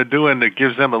they want to do, and it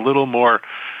gives them a little more,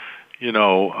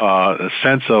 a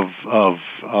sense of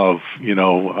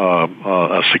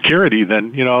security,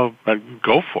 then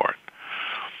go for it.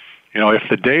 If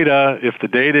the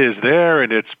data is there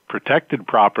and it's protected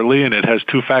properly and it has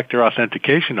 2-factor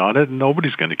authentication on it,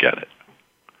 nobody's going to get it.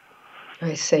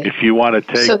 I see. If you want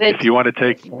to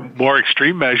take more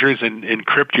extreme measures and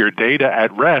encrypt your data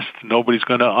at rest, nobody's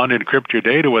going to unencrypt your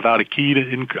data without a key to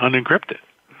unencrypt it.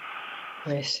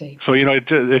 I see. So,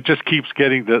 it just keeps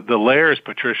getting the layers,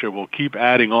 Patricia, will keep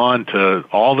adding on to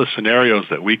all the scenarios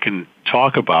that we can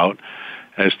talk about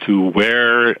as to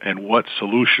where and what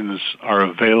solutions are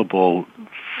available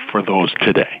for those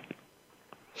today.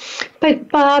 But,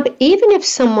 Bob, even if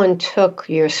someone took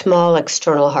your small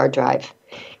external hard drive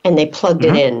and they plugged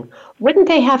it in, wouldn't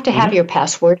they have to have your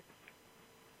password?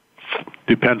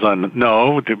 Depends on,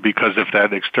 no, because if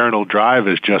that external drive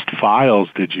is just files,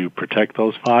 did you protect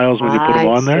those files when you put them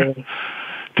on there?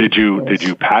 Did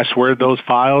you password those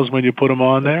files when you put them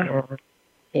on there?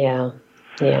 Yeah,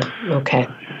 okay.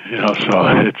 So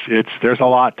it's there's a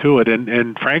lot to it,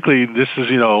 and frankly, this is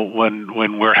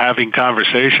when we're having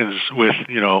conversations with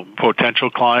potential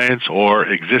clients or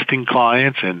existing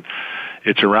clients, and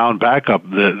it's around backup.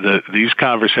 These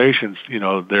conversations,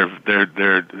 they're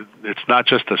it's not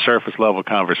just a surface level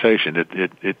conversation.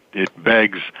 It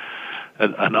begs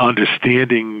an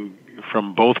understanding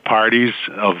from both parties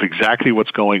of exactly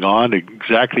what's going on,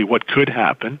 exactly what could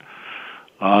happen,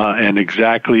 and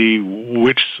exactly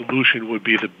which solution would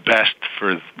be the best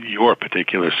for your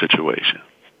particular situation.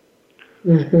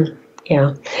 Mm-hmm.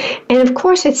 Yeah, and of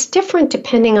course, it's different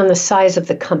depending on the size of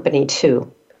the company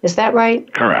too. Is that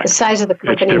right? Correct. The size of the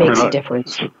company makes a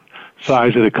difference.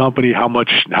 Size of the company, how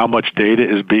much data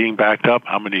is being backed up,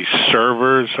 how many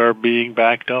servers are being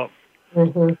backed up.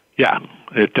 Mm-hmm. Yeah,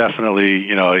 it definitely,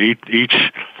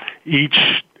 each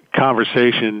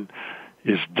conversation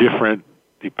is different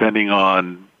depending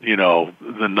on,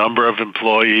 the number of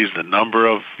employees, the number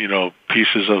of,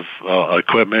 pieces of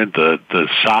equipment, the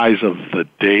size of the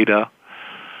data.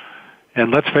 And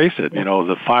let's face it,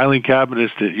 the filing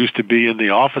cabinets that used to be in the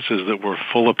offices that were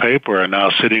full of paper are now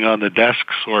sitting on the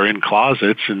desks or in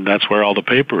closets, and that's where all the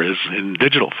paper is in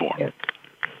digital form.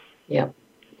 Yeah,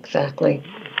 exactly.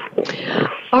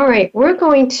 All right, we're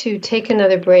going to take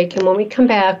another break, and when we come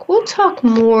back, we'll talk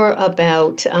more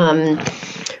about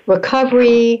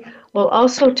recovery. We'll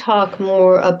also talk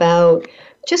more about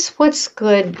just what's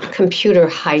good computer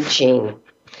hygiene.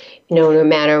 No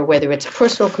matter whether it's a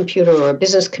personal computer or a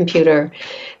business computer.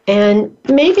 And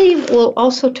maybe we'll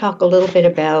also talk a little bit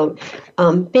about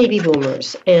baby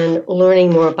boomers and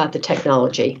learning more about the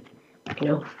technology,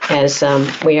 as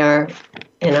we are,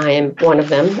 and I am one of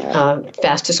them,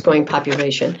 fastest growing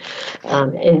population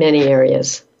in many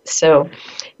areas. So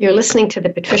you're listening to the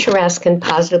Patricia Raskin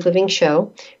Positive Living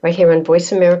Show right here on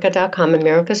VoiceAmerica.com,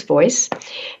 America's Voice.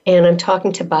 And I'm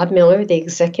talking to Bob Miller, the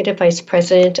Executive Vice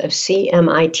President of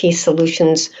CMIT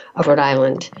Solutions of Rhode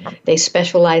Island. They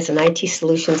specialize in IT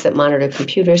solutions that monitor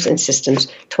computers and systems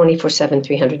 24/7,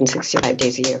 365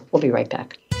 days a year. We'll be right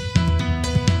back.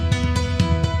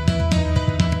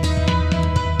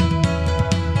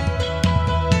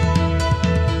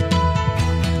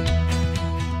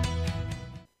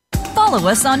 Follow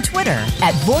us on Twitter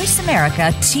at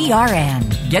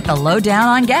VoiceAmericaTRN. Get the lowdown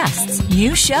on guests,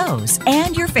 new shows,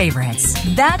 and your favorites.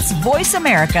 That's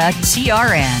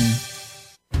VoiceAmericaTRN.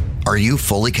 Are you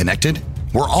fully connected?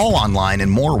 We're all online in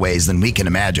more ways than we can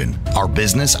imagine. Our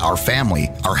business, our family,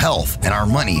 our health, and our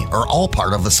money are all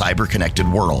part of the cyber-connected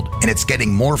world, and it's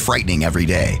getting more frightening every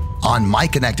day. On My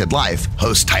Connected Life,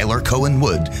 host Tyler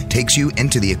Cohen-Wood takes you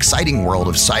into the exciting world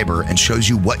of cyber and shows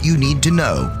you what you need to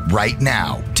know right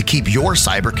now to keep your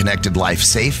cyber-connected life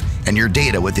safe and your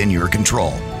data within your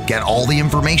control. Get all the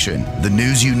information, the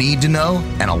news you need to know,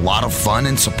 and a lot of fun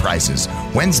and surprises.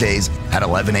 Wednesdays at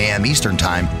 11 a.m. Eastern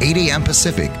Time, 8 a.m.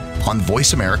 Pacific on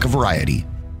Voice America Variety.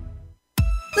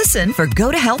 Listen for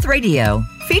Go to Health Radio,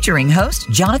 featuring host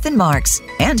Jonathan Marks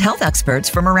and health experts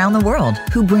from around the world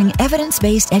who bring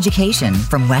evidence-based education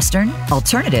from Western,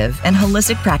 alternative, and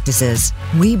holistic practices.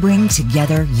 We bring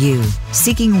together you,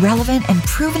 seeking relevant and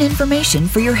proven information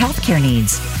for your healthcare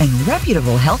needs, and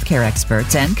reputable healthcare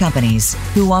experts and companies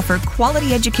who offer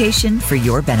quality education for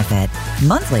your benefit.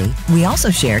 Monthly, we also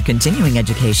share continuing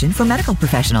education for medical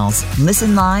professionals.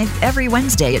 Listen live every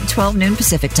Wednesday at 12 noon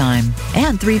Pacific Time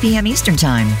and 3 p.m. Eastern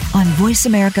Time on Voice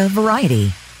America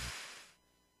Variety.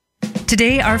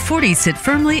 Today, our 40s sit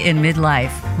firmly in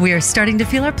midlife. We are starting to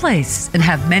feel our place and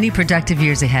have many productive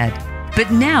years ahead.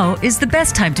 But now is the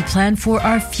best time to plan for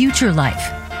our future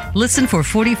life. Listen for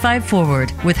 45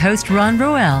 Forward with host Ron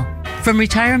Roel. From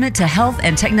retirement to health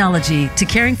and technology to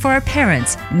caring for our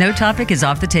parents, no topic is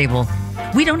off the table.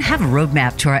 We don't have a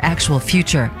roadmap to our actual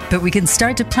future, but we can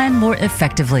start to plan more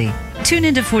effectively. Tune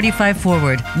into 45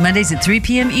 Forward, Mondays at 3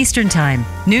 p.m. Eastern Time,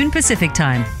 noon Pacific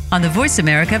Time, on the Voice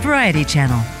America Variety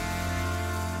Channel.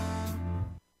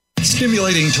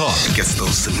 Stimulating talk gets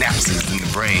those synapses in the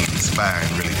brain firing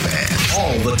really fast.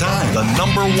 All the time. The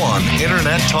 #1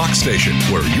 internet talk station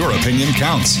where your opinion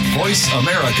counts.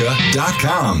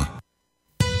 VoiceAmerica.com.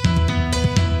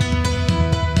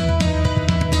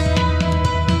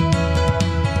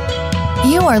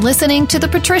 You are listening to The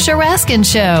Patricia Raskin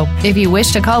Show. If you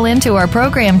wish to call into our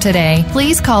program today,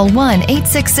 please call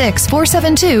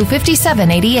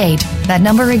 1-866-472-5788. That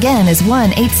number again is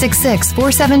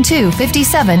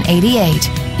 1-866-472-5788.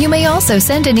 You may also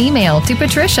send an email to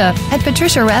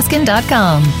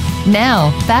patricia@patriciaraskin.com.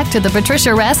 Now, back to The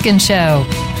Patricia Raskin Show.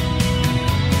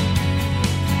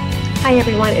 Hi,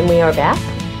 everyone, and we are back.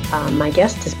 My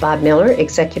guest is Bob Miller,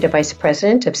 Executive Vice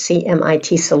President of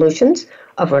CMIT Solutions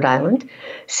of Rhode Island.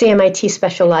 CMIT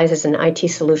specializes in IT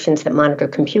solutions that monitor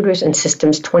computers and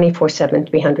systems 24/7,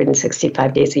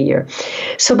 365 days a year.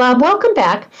 So, Bob, welcome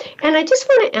back. And I just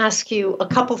want to ask you a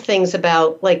couple things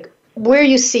about, where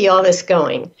you see all this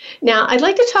going. Now, I'd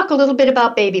like to talk a little bit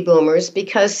about baby boomers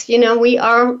because, we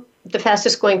are the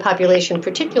fastest growing population,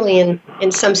 particularly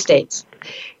in some states.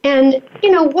 And,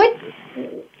 what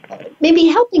maybe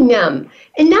helping them,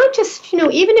 and not just,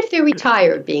 even if they're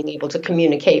retired, being able to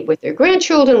communicate with their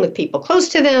grandchildren, with people close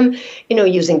to them,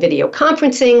 using video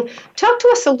conferencing. Talk to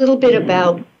us a little bit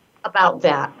about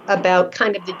that, about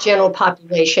kind of the general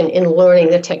population in learning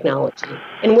the technology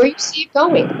and where you see it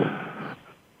going.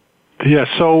 Yeah,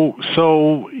 so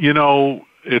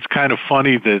it's kind of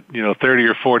funny that, 30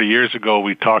 or 40 years ago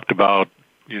we talked about,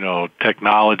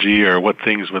 technology or what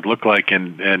things would look like,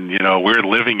 and we're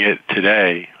living it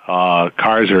today.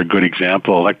 Cars are a good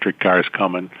example. Electric cars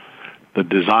coming. The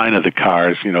design of the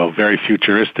cars, very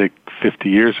futuristic 50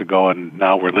 years ago, and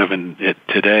now we're living it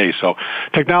today. So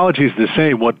technology is the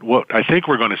same. What I think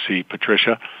we're going to see,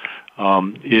 Patricia,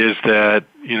 is that,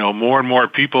 more and more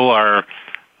people are,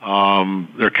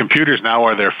 their computers now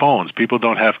are their phones. People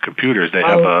don't have computers. They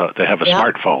have a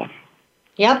smartphone.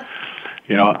 Yep.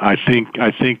 I think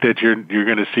that you're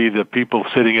going to see the people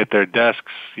sitting at their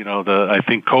desks. I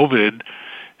think COVID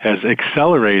has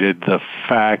accelerated the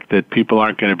fact that people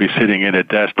aren't going to be sitting at a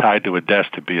desk, tied to a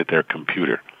desk to be at their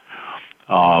computer.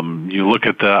 You look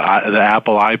at the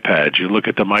Apple iPads, you look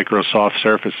at the Microsoft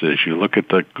Surfaces, you look at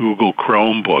the Google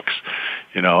Chromebooks.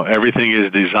 Everything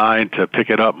is designed to pick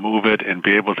it up, move it, and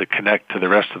be able to connect to the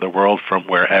rest of the world from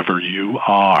wherever you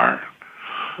are.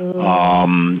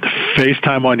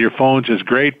 FaceTime on your phones is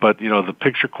great, but the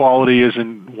picture quality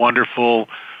isn't wonderful.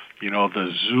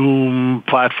 The Zoom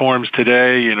platforms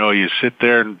today, you sit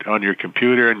there on your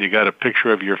computer and you got a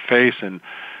picture of your face, and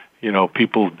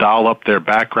people dial up their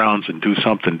backgrounds and do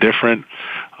something different.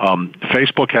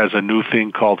 Facebook has a new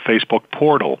thing called Facebook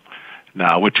Portal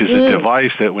now, which is a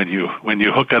device that when you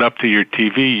hook it up to your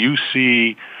TV, you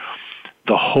see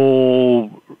the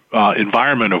whole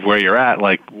environment of where you're at.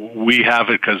 Like we have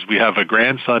it because we have a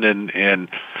grandson, and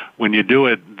when you do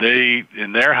it,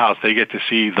 in their house they get to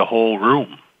see the whole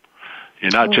room. You're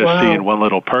not just seeing one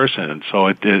little person, and so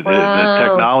the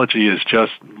technology is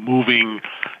just moving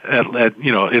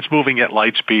it's moving at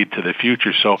light speed to the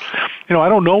future. So, I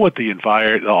don't know what the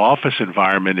office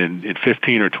environment in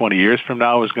 15 or 20 years from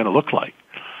now is going to look like.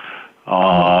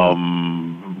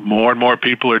 More and more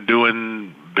people are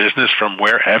doing business from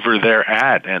wherever they're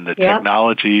at, and the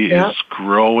technology is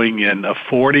growing and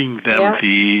affording them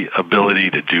the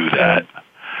ability to do that.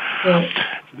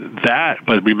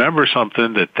 But remember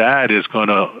something, that is going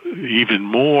to even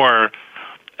more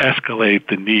escalate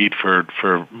the need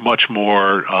for much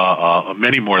more,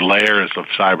 many more layers of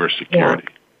cybersecurity.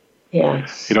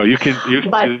 Yes. I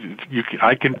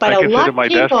can sit at my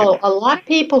desk. A lot of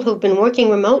people who've been working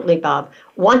remotely, Bob,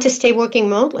 want to stay working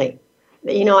remotely.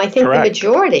 I think the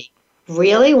majority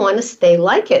really want to stay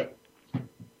like it.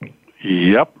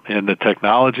 Yep, and the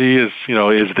technology is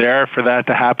there for that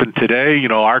to happen today.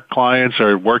 Our clients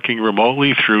are working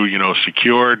remotely through,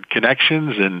 secured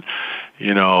connections and,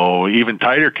 even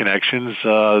tighter connections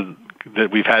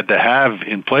that we've had to have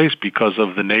in place because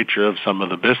of the nature of some of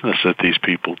the business that these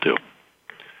people do.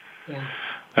 Yeah.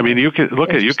 I mean, you can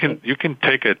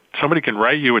somebody can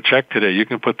write you a check today. You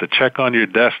can put the check on your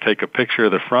desk, take a picture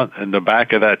of the front and the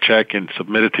back of that check, and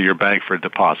submit it to your bank for a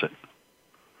deposit.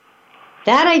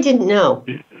 That I didn't know.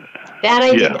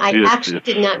 I actually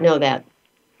did not know that.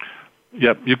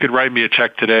 Yep, you could write me a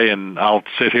check today, and I'll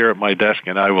sit here at my desk,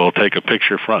 and I will take a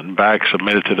picture front and back,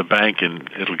 submit it to the bank, and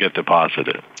it'll get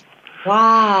deposited.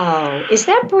 Wow. Is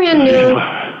that brand new?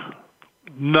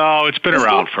 No, it's been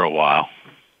around for a while.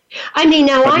 I mean,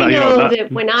 now I know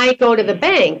that when I go to the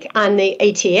bank on the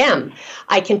ATM,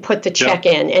 I can put the check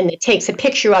in, and it takes a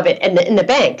picture of it in the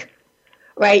bank.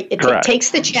 Right? It takes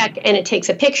the check and it takes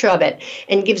a picture of it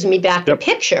and gives me back the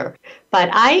picture. But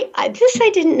this I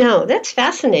didn't know. That's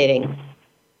fascinating.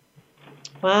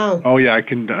 Wow. Oh yeah,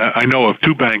 I know of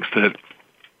two banks that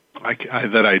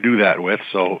I do that with.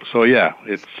 So yeah,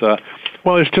 it's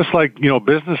it's just like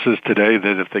businesses today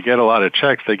that if they get a lot of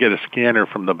checks, they get a scanner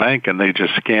from the bank and they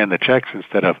just scan the checks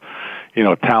instead of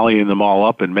tallying them all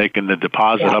up and making the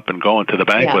deposit up and going to the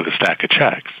bank with a stack of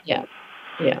checks. Yeah.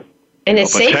 And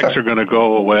it's safer. Checks are going to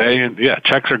go away, and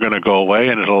checks are going to go away,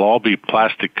 and it'll all be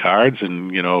plastic cards,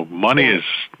 and money is.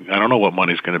 I don't know what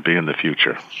money's going to be in the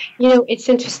future. It's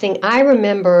interesting. I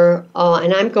remember,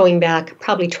 and I'm going back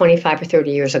probably 25 or 30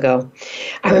 years ago.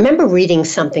 I remember reading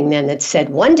something then that said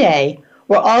one day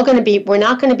we're not going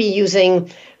to be using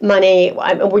money.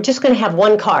 We're just going to have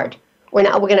one card. We're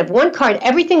going to have one card.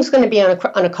 Everything's going to be on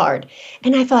a card.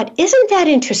 And I thought, isn't that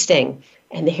interesting?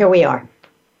 And here we are.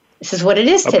 This is what it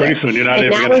is today. Pretty soon, you're not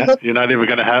even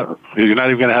going to have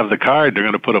the card. They're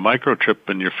going to put a microchip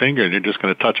in your finger, and you're just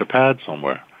going to touch a pad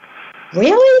somewhere.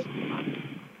 Really?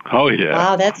 Oh yeah.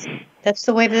 Wow, that's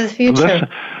the way to the future.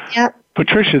 Yeah.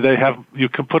 Patricia, you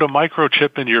can put a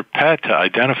microchip in your pet to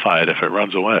identify it if it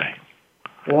runs away.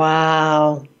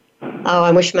 Wow. Oh,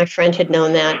 I wish my friend had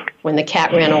known that when the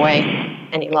cat ran away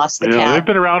and he lost the cat. They've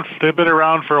been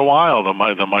around for a while. The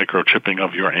microchipping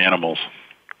of your animals.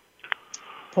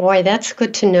 Boy, that's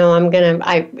good to know.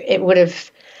 That would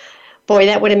have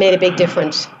made a big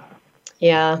difference.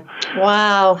 Yeah.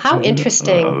 Wow. How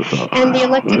interesting. And the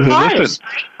electric cars.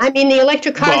 The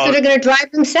electric cars that are going to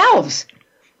drive themselves.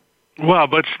 Well,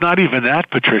 but it's not even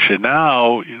that, Patricia.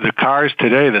 Now, the cars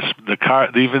today, the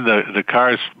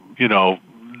cars,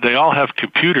 they all have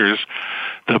computers.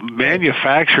 The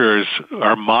manufacturers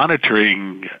are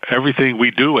monitoring everything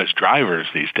we do as drivers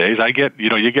these days.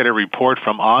 You get a report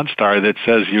from OnStar that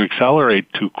says you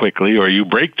accelerate too quickly or you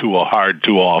brake too hard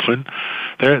too often.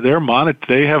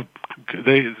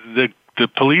 The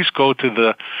police go to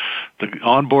the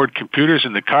onboard computers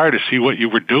in the car to see what you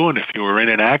were doing if you were in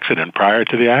an accident prior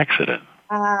to the accident.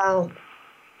 Wow.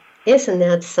 Isn't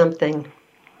that something?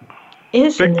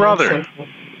 Isn't Big brother. Something?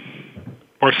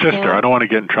 Or sister. Yeah. I don't want to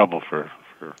get in trouble for.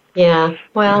 Yeah,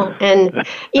 well, and,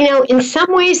 in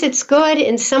some ways it's good.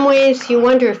 In some ways you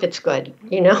wonder if it's good,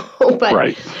 But,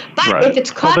 right. But if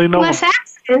it's causing less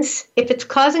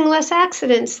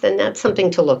accidents, then that's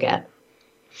something to look at.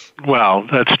 Well,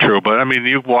 that's true. But, I mean,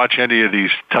 you watch any of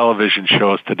these television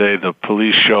shows today, the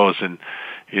police shows, and,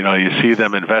 you see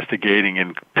them investigating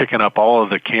and picking up all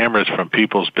of the cameras from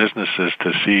people's businesses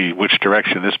to see which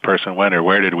direction this person went or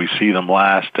where did we see them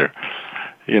last or...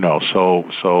 it's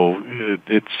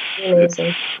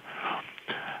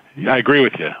I agree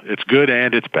with you. It's good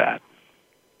and it's bad.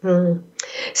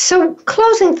 So,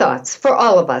 closing thoughts for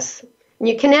all of us.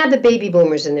 You can add the baby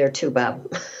boomers in there too,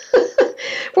 Bob.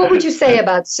 What would you say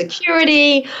about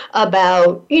security,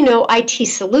 about, IT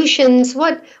solutions?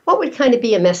 What would kind of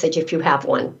be a message if you have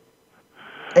one?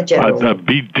 A general one.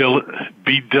 Be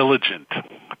diligent.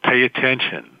 Pay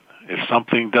attention. If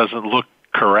something doesn't look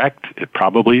correct, it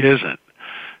probably isn't.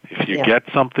 If you get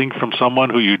something from someone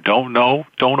who you don't know,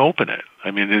 don't open it. I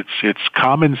mean, it's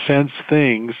common sense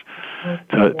things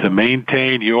to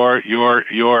maintain your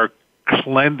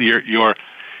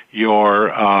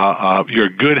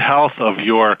good health of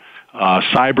your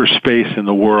cyberspace in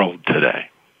the world today.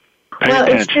 Pay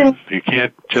attention. You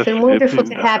can't just. It's been wonderful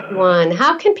to have you on.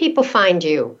 How can people find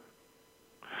you?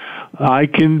 I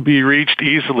can be reached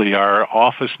easily. Our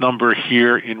office number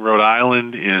here in Rhode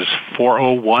Island is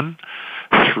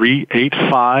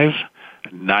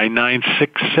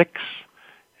 401-385-9966,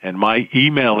 and my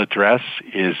email address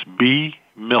is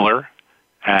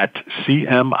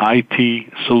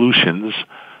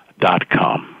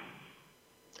bmiller@cmitsolutions.com.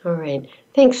 All right.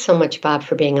 Thanks so much, Bob,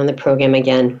 for being on the program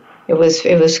again. It was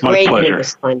great and it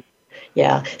was fun.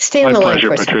 Yeah. Stay on the line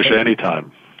for a second. My pleasure, Patricia,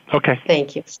 anytime. Okay.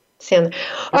 Thank you.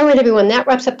 All right, everyone, that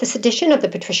wraps up this edition of the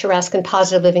Patricia Raskin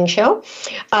Positive Living Show.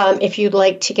 If you'd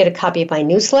like to get a copy of my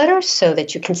newsletter so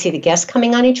that you can see the guests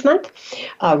coming on each month,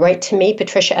 write to me,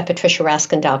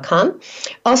 patricia@patriciaraskin.com.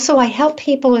 Also, I help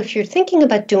people, if you're thinking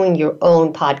about doing your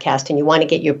own podcast and you want to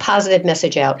get your positive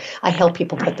message out, I help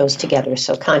people put those together.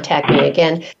 So contact me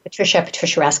again,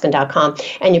 patricia@patriciaraskin.com.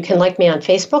 And you can like me on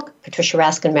Facebook, Patricia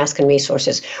Raskin, Raskin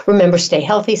Resources. Remember, stay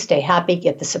healthy, stay happy,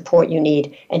 get the support you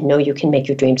need, and know you can make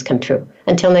your dreams come true.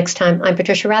 Until next time, I'm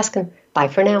Patricia Raskin. Bye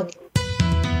for now.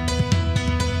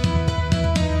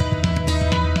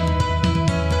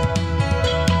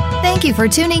 Thank you for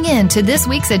tuning in to this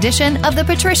week's edition of The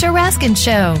Patricia Raskin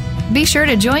Show. Be sure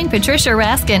to join Patricia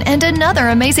Raskin and another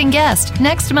amazing guest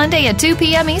next Monday at 2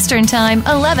 p.m. Eastern Time,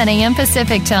 11 a.m.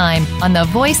 Pacific Time on the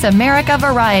Voice America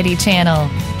Variety Channel.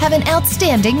 Have an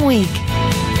outstanding week.